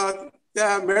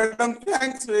 yeah, madam,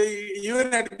 thanks.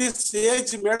 Even at this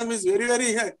age, madam is very,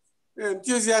 very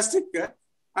enthusiastic.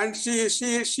 And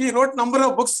she wrote number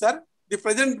of books, sir. The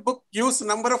present book gives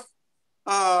number of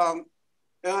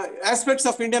aspects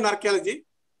of Indian archaeology.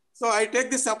 So I take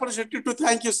this opportunity to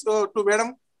thank you to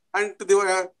madam and to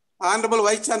the Honorable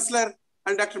Vice Chancellor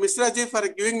and Dr. Misra ji for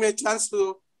giving me a chance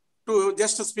to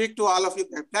just speak to all of you.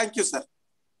 Thank you, sir.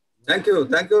 Thank you,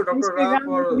 Dr. Rao,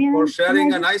 for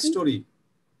sharing a nice story.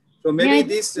 So maybe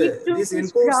these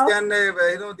inputs can,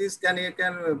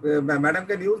 madam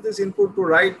can use this input to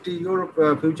write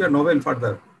your future novel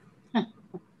further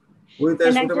with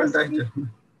a suitable title.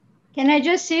 Can I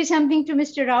just say something to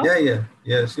Mr. Rao?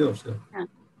 Yeah, sure.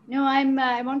 No,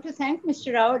 I want to thank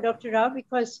Mr. Rao, Dr. Rao,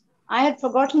 because I had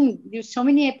forgotten so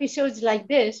many episodes like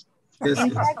this.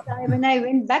 In fact, when I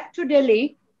went back to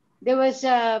Delhi, there was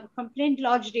a complaint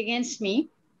lodged against me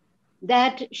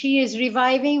that she is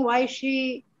reviving. Why is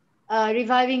she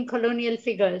reviving colonial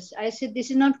figures? I said, this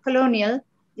is not colonial.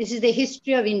 This is the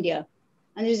history of India.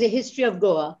 And this is the history of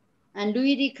Goa. And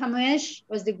Louis de Camões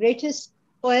was the greatest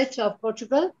poet of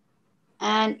Portugal.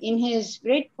 And in his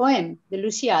great poem, the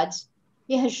Lusiads,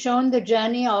 he has shown the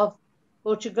journey of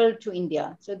Portugal to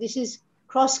India. So this is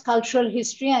cross-cultural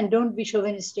history, and don't be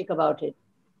chauvinistic about it.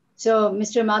 So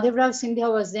Mr. Madhavrao Sindhya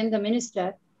was then the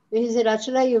minister. So he said,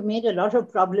 Achala, you've made a lot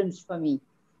of problems for me.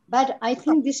 But I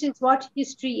think this is what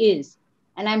history is.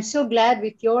 And I'm so glad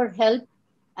with your help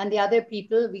and the other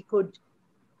people, we could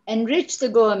enrich the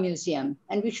Goa Museum.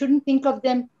 And we shouldn't think of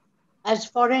them as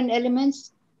foreign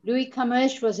elements. Louis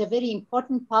Camões was a very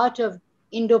important part of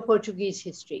Indo-Portuguese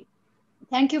history.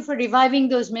 Thank you for reviving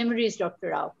those memories, Dr.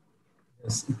 Rao.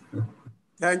 Yes.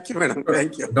 Thank you, madam.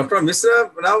 Thank you. Dr.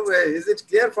 Misra, now is it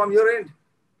clear from your end?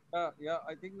 Yeah,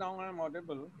 I think now I'm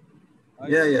audible.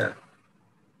 Yeah.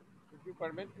 If you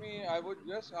permit me, I would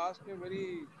just ask a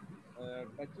very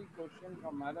touchy question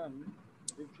from madam.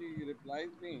 If she replies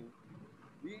me,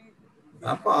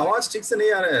 आपका आवाज ठीक से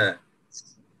नहीं आ रहा है.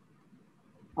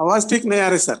 आवाज ठीक नहीं आ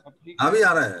रही सर. अभी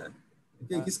आ रहा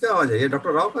है. किसका आवाज है? ये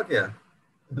डॉक्टर राव का क्या?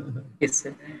 Yes,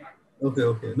 sir.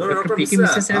 Okay. No, Dr. Dr.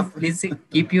 Misra, sir, please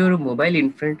keep your mobile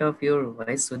in front of your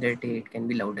voice so that it can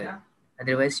be louder.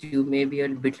 Otherwise, you may be a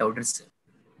bit louder, sir.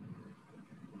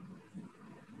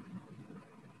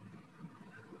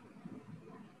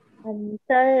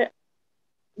 Sir,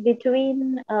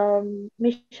 between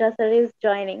Mishra sir is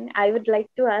joining, I would like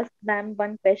to ask ma'am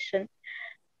one question.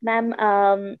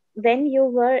 Ma'am, when you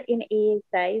were in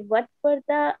ASI, what were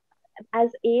the as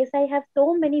ASI have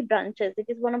so many branches. It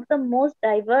is one of the most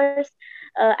diverse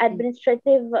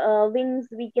administrative wings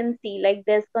we can see. Like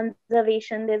there's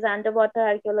conservation, there's underwater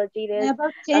archaeology, there's There are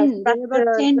about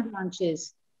structures. 10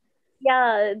 branches.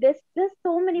 Yeah, there's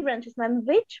so many branches, ma'am.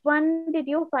 Which one did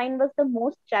you find was the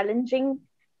most challenging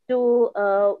to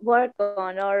work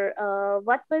on, or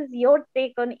what was your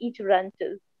take on each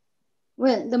branches?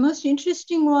 Well, the most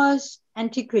interesting was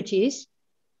antiquities,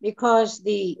 because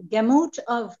the gamut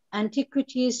of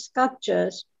antiquities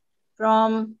sculptures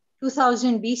from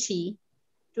 2000 BC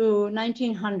to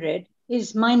 1900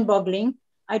 is mind-boggling.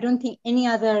 I don't think any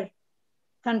other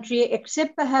country,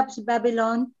 except perhaps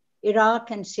Babylon,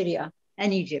 Iraq, and Syria,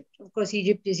 and Egypt. Of course,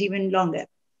 Egypt is even longer.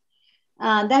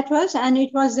 And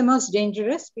it was the most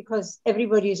dangerous because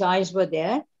everybody's eyes were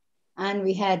there. And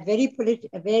we had very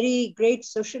great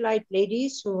socialite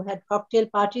ladies who had cocktail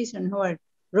parties and who were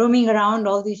roaming around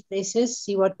all these places,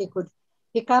 see what they could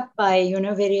pick up by,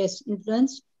 various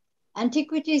influence.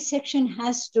 Antiquities section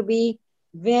has to be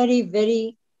very,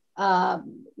 very,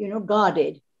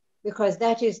 guarded, because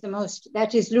that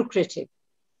is lucrative.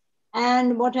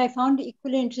 And what I found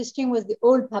equally interesting was the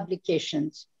old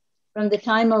publications from the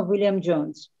time of William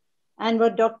Jones, and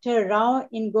what Dr. Rao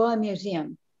in Goa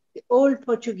Museum, the old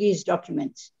Portuguese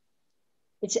documents.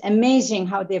 It's amazing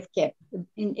how they've kept.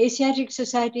 In Asiatic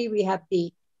Society, we have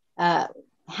the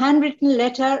handwritten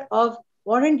letter of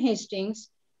Warren Hastings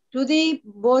to the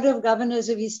Board of Governors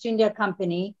of East India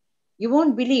Company. You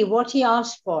won't believe what he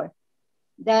asked for,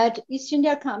 that East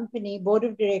India Company Board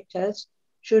of Directors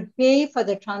should pay for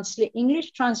the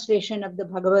English translation of the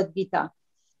Bhagavad Gita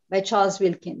by Charles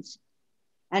Wilkins.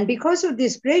 And because of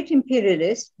this great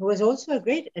imperialist, who was also a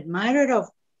great admirer of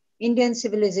Indian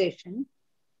civilization,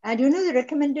 and the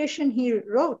recommendation he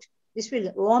wrote, this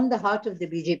will warm the heart of the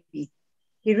BJP.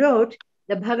 He wrote,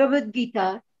 the Bhagavad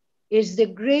Gita is the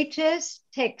greatest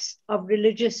text of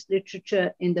religious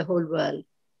literature in the whole world.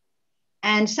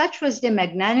 And such was the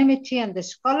magnanimity and the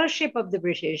scholarship of the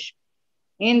British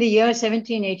in the year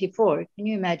 1784. Can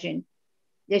you imagine?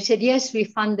 They said, yes, we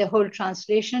fund the whole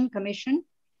translation commission.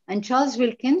 And Charles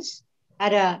Wilkins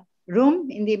had a room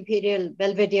in the Imperial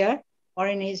Belvedere, or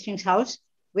in Hastings House,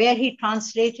 where he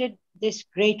translated this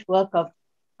great work of,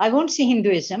 I won't say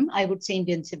Hinduism, I would say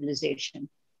Indian civilization.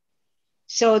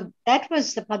 So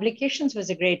the publications was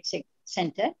a great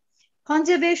center.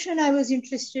 Conservation, I was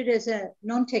interested as a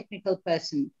non-technical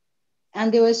person.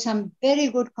 And there were some very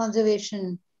good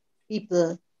conservation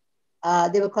people.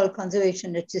 They were called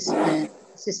conservation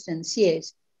assistants,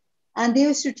 CAs. And they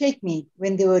used to take me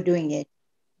when they were doing it.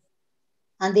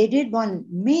 And they did one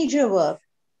major work,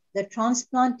 the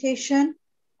transplantation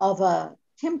of a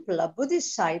temple, a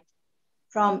Buddhist site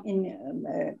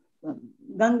in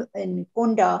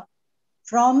Konda,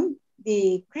 from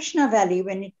the Krishna Valley.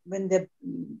 When the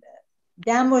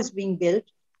dam was being built,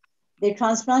 they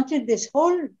transplanted this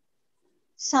whole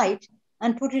site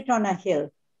and put it on a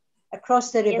hill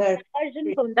across the river. Yes,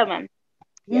 Nagarjuna Konda, ma'am.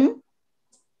 Yes.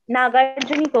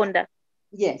 Nagarjuna Konda.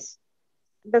 Yes.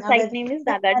 The site name is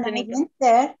Nagarjuna. And I went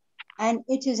there, and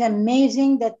it is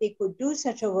amazing that they could do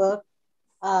such a work.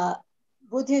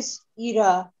 Buddhist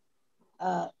era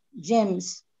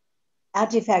gems,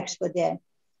 artifacts were there.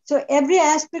 So every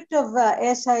aspect of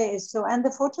SI is so, and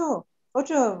the photo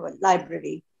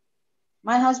library.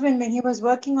 My husband, when he was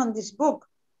working on this book,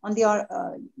 on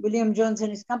the William Jones and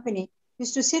his company,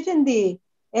 used to sit in the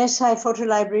SI photo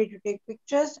library to take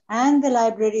pictures, and the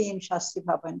library in Shastri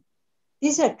Bhavan.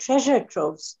 These are treasure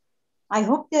troves. I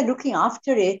hope they're looking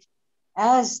after it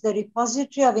as the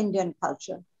repository of Indian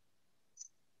culture.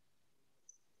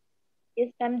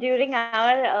 Yes, ma'am. During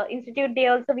our institute day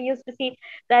also, we used to see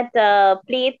that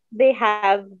plates, they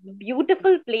have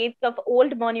beautiful plates of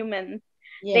old monuments.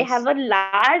 Yes. They have a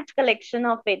large collection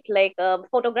of it, like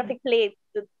photographic plates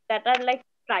that are like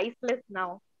priceless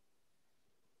now.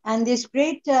 And this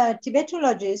great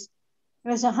Tibetologist, he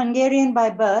was a Hungarian by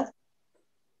birth,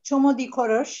 Chomodi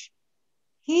Korosh,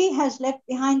 he has left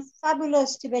behind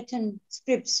fabulous Tibetan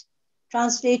scripts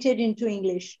translated into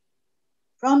English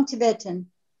from Tibetan.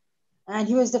 And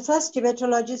he was the first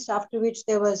Tibetologist, after which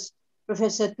there was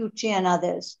Professor Tucci and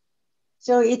others.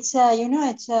 So it's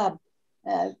a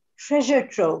treasure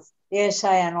trove, the SI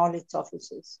and all its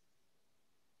offices.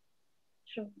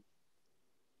 Sure.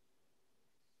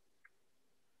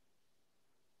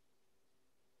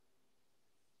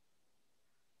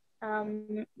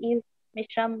 Is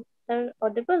Mishram sir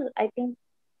audible? I think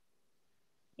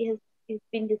he's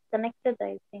been disconnected,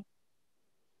 I think.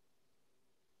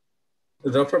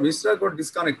 Dr. Mishra got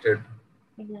disconnected.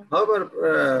 Yeah.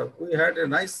 However, we had a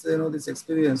nice, this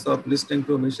experience of listening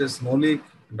to Mrs. Moulik,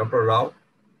 Dr. Rao.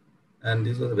 and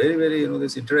this was a very, very,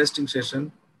 this interesting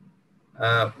session.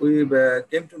 We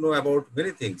came to know about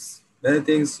many things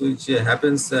which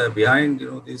happens behind,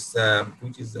 this,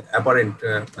 which is apparent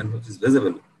and which is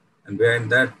visible, and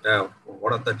behind that,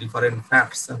 what are the different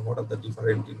facts and what are the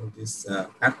different, these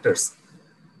factors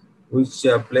which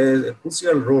play a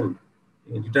crucial role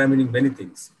in determining many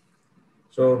things.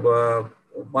 So,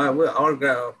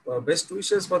 our best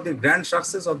wishes for the grand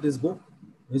success of this book,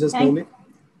 Mrs. Moulik,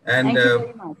 and Thank you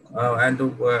very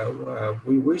much.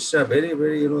 We wish a very,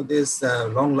 very, this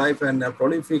long life and a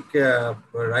prolific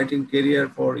writing career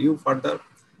for you further.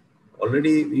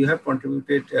 Already, you have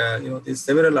contributed, these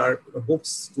several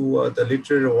books to the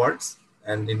literary awards,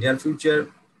 and in near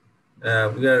future,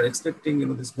 we are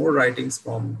expecting, this more writings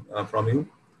from you.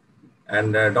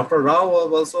 And Dr. Rao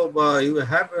also, you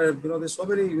have, there's so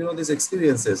many, these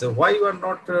experiences. So why you are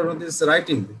not, this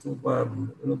writing,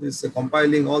 this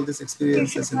compiling all these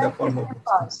experiences in the form of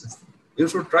books? You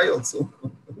should try also.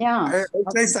 Yeah.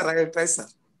 I'll try, sir. I'll try, sir.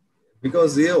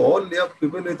 Because all your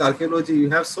people with archaeology, you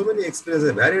have so many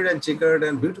experiences, varied and checkered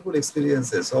and beautiful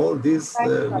experiences. All these,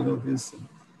 these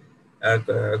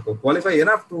qualify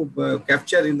enough to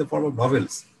capture in the form of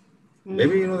novels.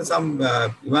 Maybe some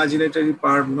imaginatory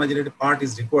part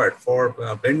is required for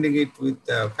blending it with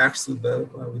facts with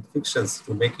fictions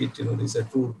to make it, these are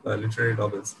true literary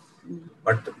novels.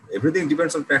 But everything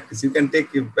depends on practice. You can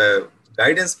take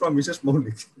guidance from Mrs.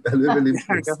 Moulik, valuable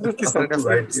inputs. Definitely, sir. To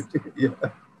write it. Yeah.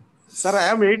 Sir, I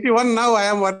am 81 now. I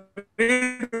am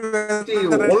worried.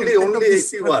 Only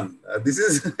 81. This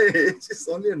is age is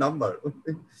only a number.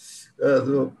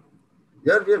 So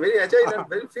we are very agile and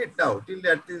very fit now till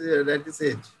at this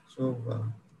age. So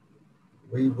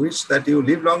we wish that you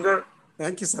live longer.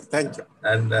 Thank you, sir. Thank you.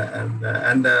 And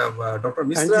Dr.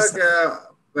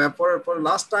 Misra, for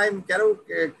last time, can you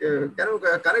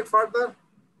connect further?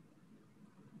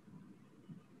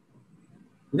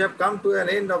 We have come to an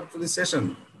end of this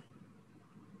session.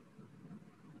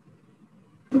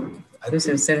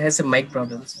 Sir has a mic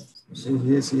problem.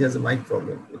 She has a mic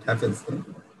problem. It happens.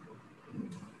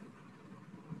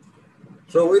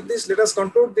 So with this, let us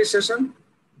conclude this session.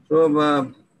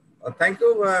 So thank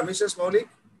you, Mrs. Moulik,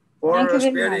 for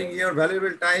sparing your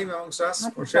valuable time amongst us,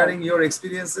 for sharing your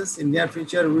experiences. In near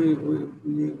future, we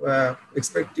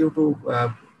expect you to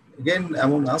again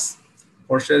among us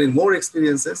for sharing more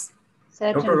experiences.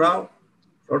 Certainly.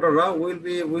 Dr. Rao will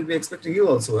be expecting you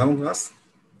also among us.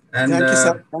 And thank you,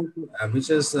 sir. Thank you.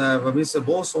 Mr.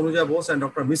 Bose, Anuja Bose, and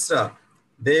Dr. Misra,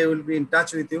 they will be in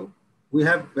touch with you. We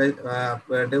have, they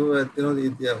were,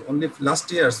 only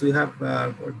last years we have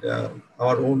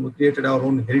we created our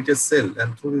own heritage cell,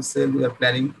 and through this cell we are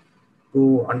planning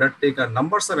to undertake a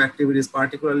numbers of activities,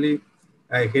 particularly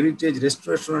heritage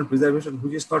restoration and preservation,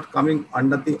 which is not coming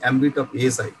under the ambit of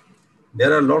ASI.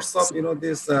 There are lots of,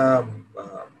 this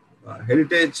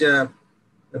heritage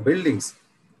buildings,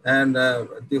 and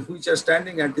which are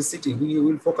standing at the city. We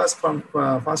will focus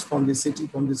first from the city,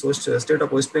 from the state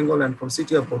of West Bengal and from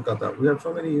city of Kolkata. We have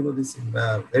so many, these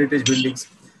heritage buildings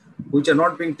which are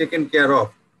not being taken care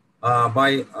of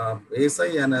by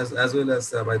ASI and as well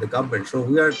as by the government. So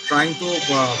we are trying to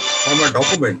form a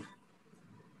document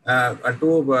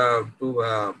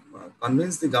to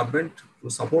convince the government to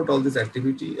support all this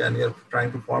activity, and we are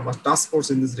trying to form a task force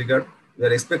in this regard. We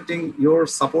are expecting your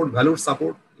support, valued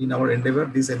support in our endeavor,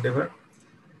 this endeavor,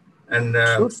 and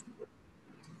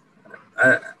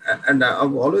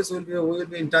always we will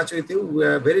be in touch with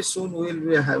you. Very soon we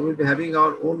will be having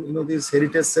our own, this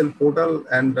heritage cell portal,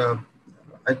 and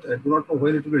I do not know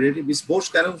when it will be ready. Ms. Bosch,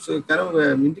 can you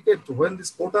indicate when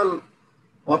this portal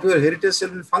of your heritage cell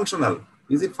will be functional?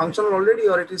 Is it functional already,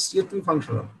 or it is yet to be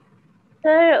functional?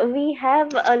 Sir, we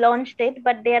have launched it,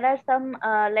 but there are some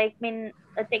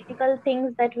technical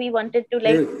things that we wanted to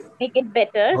make it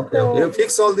better. Okay, so okay.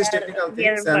 Fix all these technical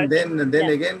things, and then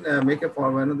again make a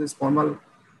this formal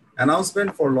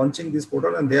announcement for launching this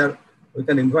portal, and there we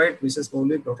can invite Mrs.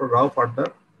 Moulik, Dr. Rao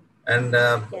further, and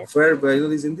where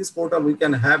in this portal we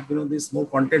can have this more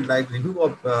content like review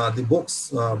of the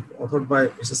books authored by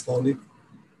Mrs. Moulik,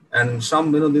 and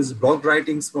some these blog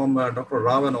writings from Dr.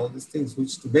 Rao and all these things,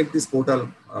 which to make this portal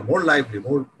more lively,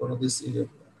 more this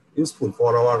useful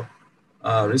for our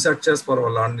researchers, for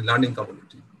our learning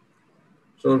community.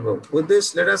 So with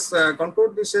this, let us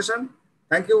conclude this session.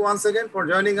 Thank you once again for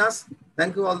joining us.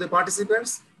 Thank you all the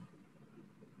participants.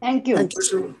 Thank you.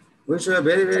 Wish you a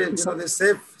very, very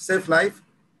safe life,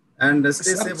 and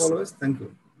stay safe always. Thank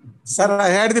you. Sir, I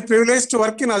had the privilege to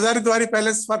work in Hazaridwari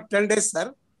Palace for 10 days,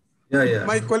 sir. Yeah.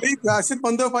 My colleague Asit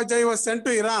Bandyopadhyay was sent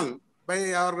to Iran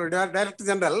by our Director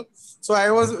General. So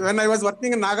when I was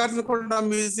working in Nagarjunakonda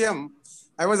Museum,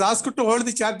 I was asked to hold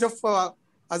the charge of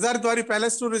Hazardwari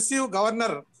Palace to receive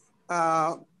Governor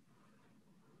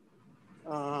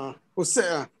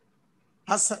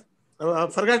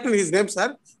forgotten his name, sir.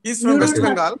 He's from West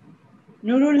Bengal.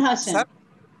 Nurul Hassan. Sir?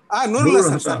 Nurul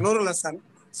Hassan, sir. Nurul Hassan.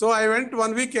 So I went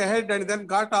 1 week ahead and then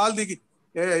got all the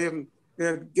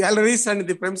galleries and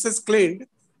the premises cleaned.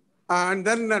 And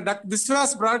then Dr.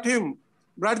 Biswas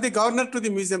brought the governor to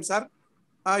the museum, sir.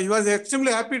 He was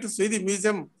extremely happy to see the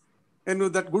museum in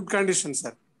that good condition,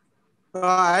 sir.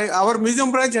 Our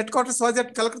museum branch headquarters was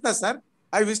at Calcutta, sir.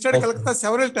 I visited Calcutta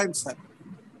several times, sir,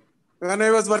 when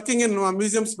I was working in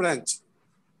museums branch.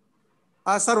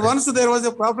 Sir, once there was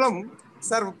a problem,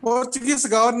 sir, Portuguese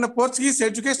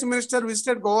education minister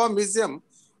visited Goa museum,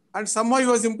 and somehow he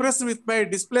was impressed with my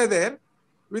display there,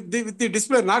 with the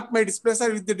display, not my display,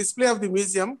 sir, with the display of the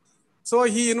museum. So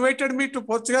he invited me to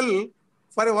Portugal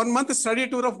for a 1 month study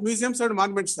tour of museums and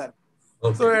monuments, sir.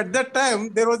 Okay. So at that time,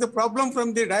 there was a problem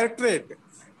from the directorate.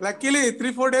 Luckily,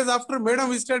 3-4 days after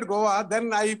Madam visited Goa,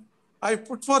 then I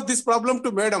put forth this problem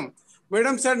to Madam.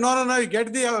 Madam said, no, you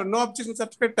get the no objection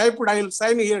certificate typed, I will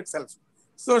sign here itself.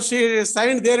 So she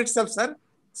signed there itself, sir.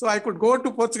 So I could go to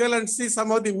Portugal and see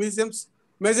some of the museums,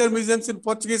 major museums in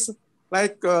Portuguese,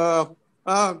 like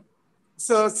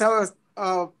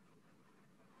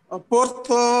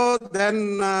Porto, then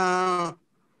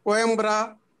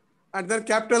Coimbra, and then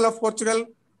capital of Portugal.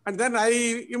 And then I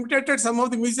imitated some of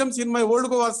the museums in my old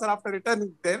Goa, sir, after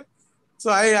returning there.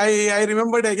 So I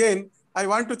remembered again, I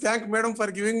want to thank Madam for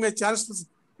giving me a chance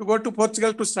to go to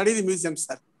Portugal to study the museum,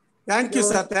 sir. Thank you,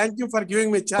 sir. Thank you for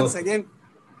giving me a chance again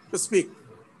to speak.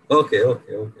 Okay.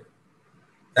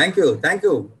 Thank you.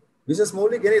 Mrs.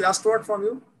 Moulik, any last word from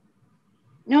you?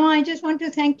 No, I just want to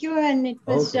thank you, and it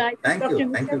was Dr.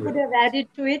 Mishra could have added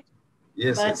to it.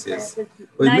 Yes.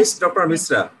 We missed Dr.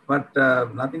 Mishra, but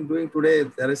nothing doing today.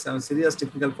 There is some serious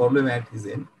technical problem at his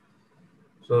end.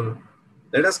 So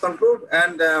let us conclude,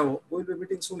 and we'll be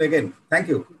meeting soon again. Thank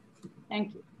you.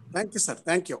 Thank you. Thank you, sir.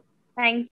 Thank you. Thank